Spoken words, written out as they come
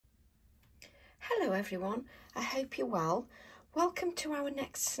Hello everyone, I hope you're well. Welcome to our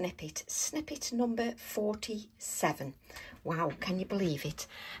next snippet, snippet number 47. Wow, can you believe it?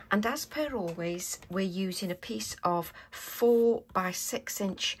 And as per always, we're using a piece of 4 by 6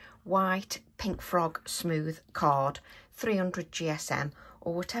 inch white Pink Frog smooth card, 300 GSM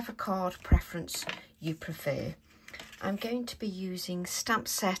or whatever card preference you prefer. I'm going to be using stamp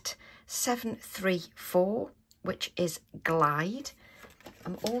set 734, which is Glide.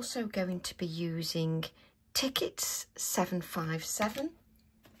 I'm also going to be using Tickets 757,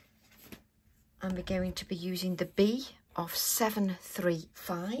 and we're going to be using the B of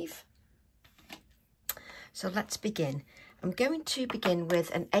 735. So let's begin. I'm going to begin with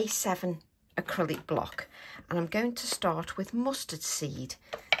an A7 acrylic block, and I'm going to start with mustard seed.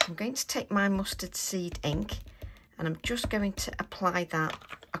 So I'm going to take my mustard seed ink and I'm just going to apply that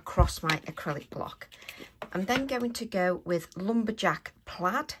across my acrylic block. I'm then going to go with lumberjack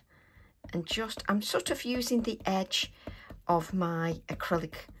plaid, and I'm sort of using the edge of my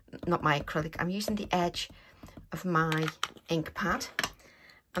acrylic, I'm using the edge of my ink pad.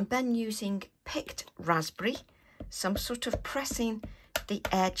 I'm then using picked raspberry, so I'm sort of pressing the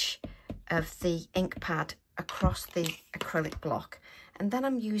edge of the ink pad across the acrylic block, and then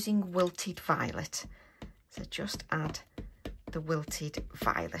I'm using wilted violet. So just add the wilted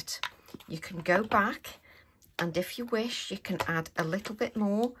violet. You can go back, and if you wish, you can add a little bit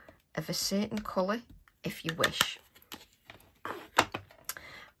more of a certain colour if you wish.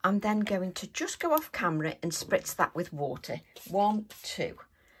 I'm then going to just go off camera and spritz that with water. 1, 2.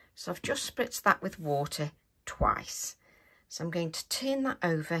 So I've just spritzed that with water twice. So I'm going to turn that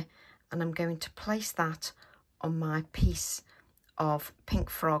over and I'm going to place that on my piece of Pink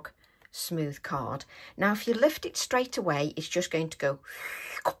Frog smooth card. Now if you lift it straight away, it's just going to go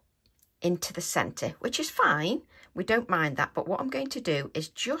into the centre, which is fine, we don't mind that, but what I'm going to do is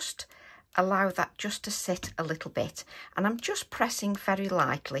just allow that just to sit a little bit, and I'm just pressing very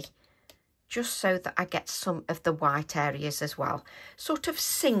lightly just so that I get some of the white areas as well. Sort of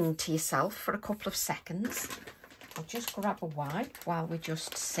sing to yourself for a couple of seconds. I'll just grab a wipe while we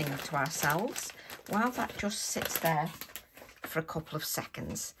just sing to ourselves while that just sits there for a couple of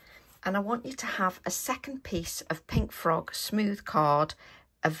seconds. And I want you to have a second piece of Pink Frog smooth card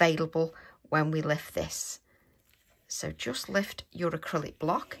available when we lift this. So just lift your acrylic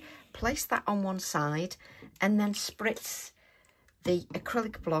block, place that on one side, and then spritz the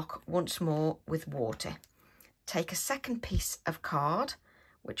acrylic block once more with water. Take a second piece of card,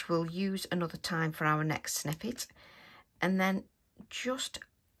 which we'll use another time for our next snippet, and then just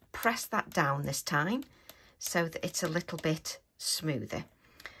press that down this time so that it's a little bit smoother.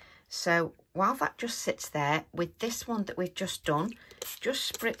 So while that just sits there, with this one that we've just done,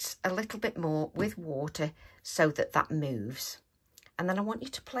 just spritz a little bit more with water so that that moves. And then I want you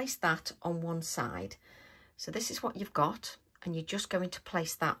to place that on one side. So this is what you've got, and you're just going to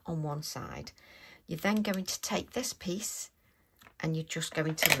place that on one side. You're then going to take this piece and you're just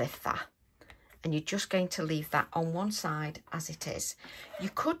going to lift that. And you're just going to leave that on one side as it is. You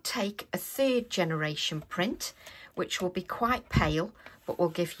could take a 3rd generation print, which will be quite pale, but will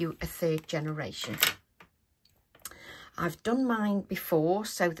give you a 3rd generation. I've done mine before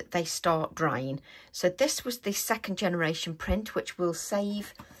so that they start drying. So this was the 2nd generation print, which we'll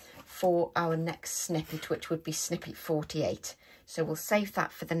save for our next snippet, which would be snippet 48. So we'll save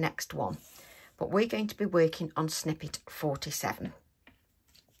that for the next one. But we're going to be working on snippet 47.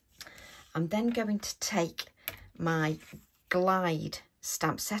 I'm then going to take my Glide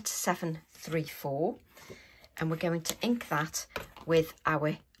stamp set 734, and we're going to ink that with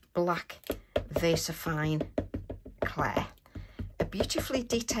our black VersaFine Clair. A beautifully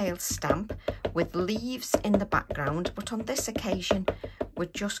detailed stamp with leaves in the background, but on this occasion we're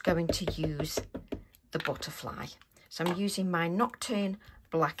just going to use the butterfly. So I'm using my Nocturne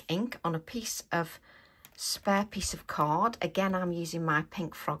black ink on a spare piece of card. Again, I'm using my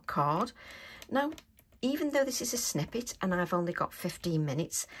Pink Frog card. Now, even though this is a snippet and I've only got 15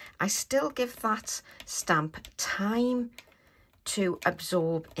 minutes, I still give that stamp time to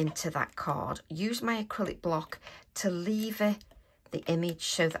absorb into that card. Use my acrylic block to lever the image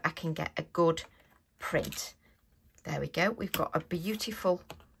so that I can get a good print. There we go, we've got a beautiful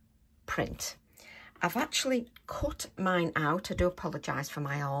print. I've actually cut mine out. I do apologise for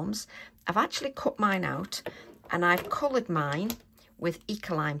my arms. I've actually cut mine out and I've coloured mine with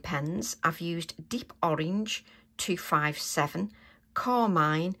Ecoline pens. I've used Deep Orange 257,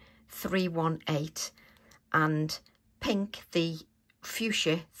 Carmine 318 and Pink, the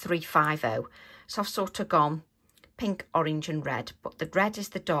Fuchsia 350. So I've sort of gone pink, orange and red, but the red is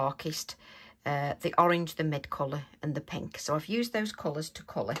the darkest, the orange the mid colour and the pink. So I've used those colours to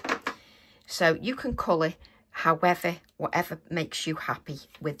colour. So you can colour however, whatever makes you happy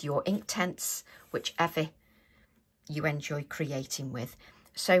with your ink tints, whichever you enjoy creating with.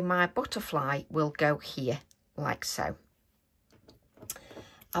 So my butterfly will go here like so.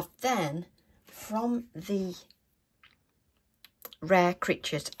 I've then, from the Rare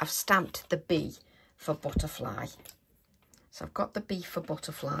Creatures, I've stamped the B for butterfly. So I've got the B for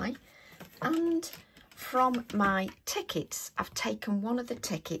butterfly, and from my tickets, I've taken one of the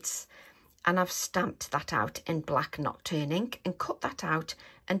tickets and I've stamped that out in black Nocturne ink and cut that out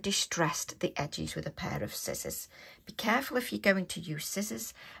and distressed the edges with a pair of scissors. Be careful if you're going to use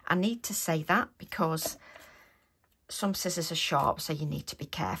scissors. I need to say that because some scissors are sharp, so you need to be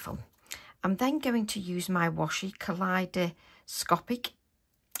careful. I'm then going to use my washi Kaleidoscopic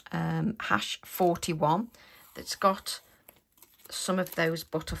hash 41 that's got some of those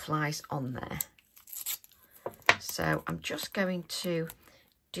butterflies on there. So I'm just going to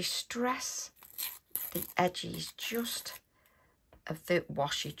distress the edges just of the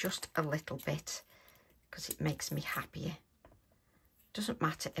washi just a little bit because it makes me happier. Doesn't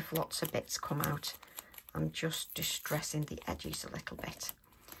matter if lots of bits come out. I'm just distressing the edges a little bit.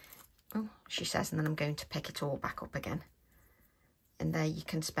 Oh, she says, and then I'm going to pick it all back up again. And there you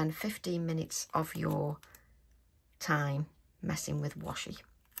can spend 15 minutes of your time messing with washi.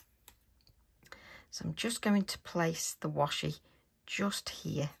 So I'm just going to place the washi just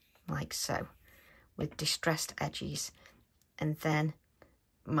here like so with distressed edges, and then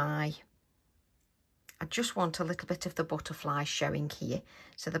I just want a little bit of the butterfly showing here,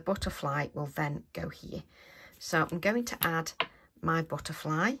 so the butterfly will then go here. So I'm going to add my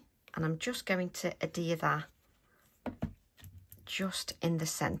butterfly and I'm just going to adhere that just in the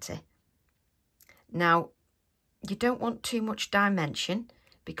centre. Now you don't want too much dimension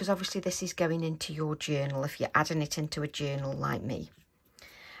because obviously this is going into your journal if you're adding it into a journal like me.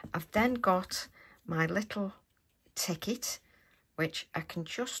 I've then got my little ticket which I can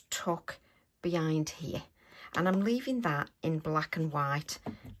just tuck behind here, and I'm leaving that in black and white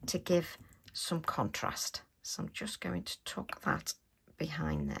to give some contrast. So I'm just going to tuck that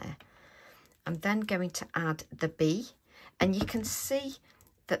behind there. I'm then going to add the B, and you can see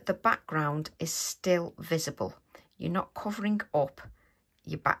that the background is still visible. You're not covering up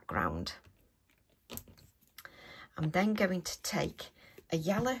your background. I'm then going to take a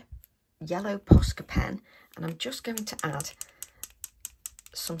yellow Posca pen, and I'm just going to add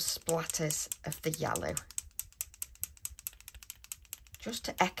some splatters of the yellow just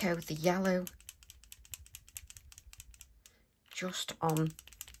to echo the yellow just on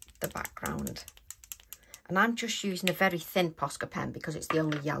the background. And I'm just using a very thin Posca pen because it's the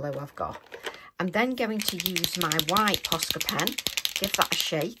only yellow I've got. I'm then going to use my white Posca pen, give that a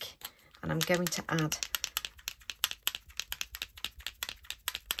shake, and I'm going to add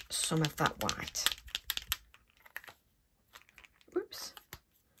some of that white. Oops.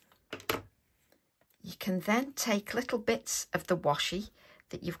 You can then take little bits of the washi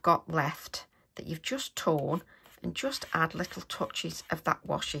that you've got left, that you've just torn, and just add little touches of that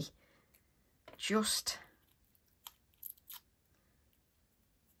washi.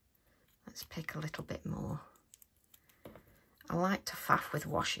 Let's pick a little bit more. I like to faff with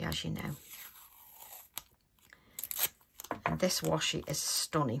washi, as you know. And this washi is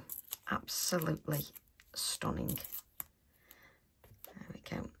stunning, absolutely stunning. There we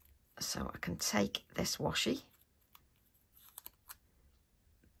go. So I can take this washi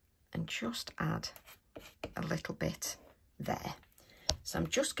and just add a little bit there. So I'm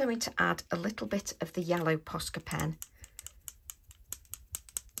just going to add a little bit of the yellow Posca pen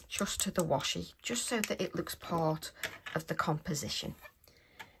just to the washi, just so that it looks part of the composition.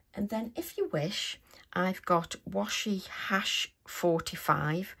 And then if you wish, I've got washi hash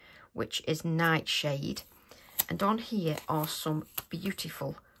 45, which is Nightshade, and on here are some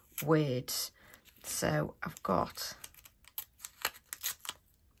beautiful words. So I've got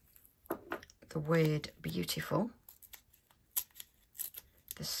the word beautiful.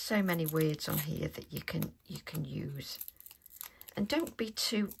 There's so many words on here that you can use, and don't be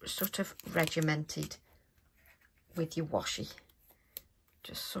too sort of regimented with your washi.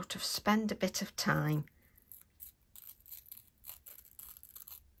 Just sort of spend a bit of time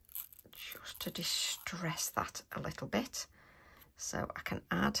just to distress that a little bit. So I can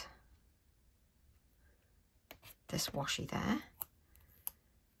add this washi there,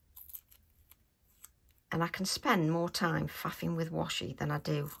 and I can spend more time faffing with washi than I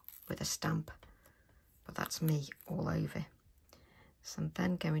do with a stamp, but that's me all over. So I'm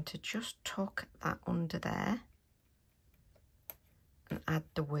then going to just tuck that under there and add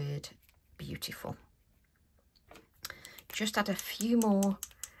the word beautiful. Just add a few more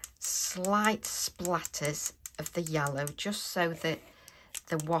slight splatters of the yellow, just so that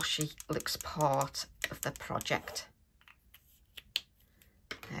the washi looks part of the project.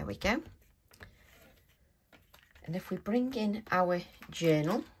 There we go. And if we bring in our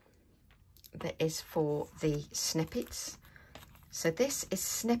journal that is for the snippets, so this is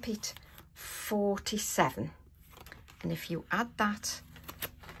snippet 47, and if you add that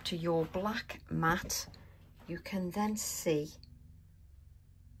to your black mat, you can then see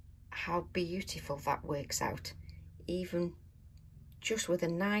how beautiful that works out, even just with a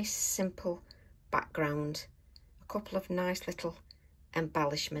nice simple background, a couple of nice little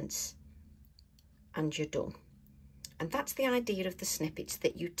embellishments, and you're done. And that's the idea of the snippets,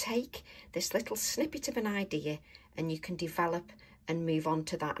 that you take this little snippet of an idea and you can develop and move on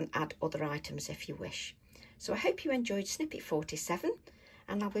to that and add other items if you wish. So I hope you enjoyed snippet 47,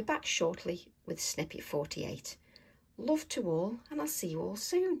 and I'll be back shortly with snippet 48. Love to all, and I'll see you all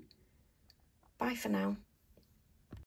soon. Bye for now.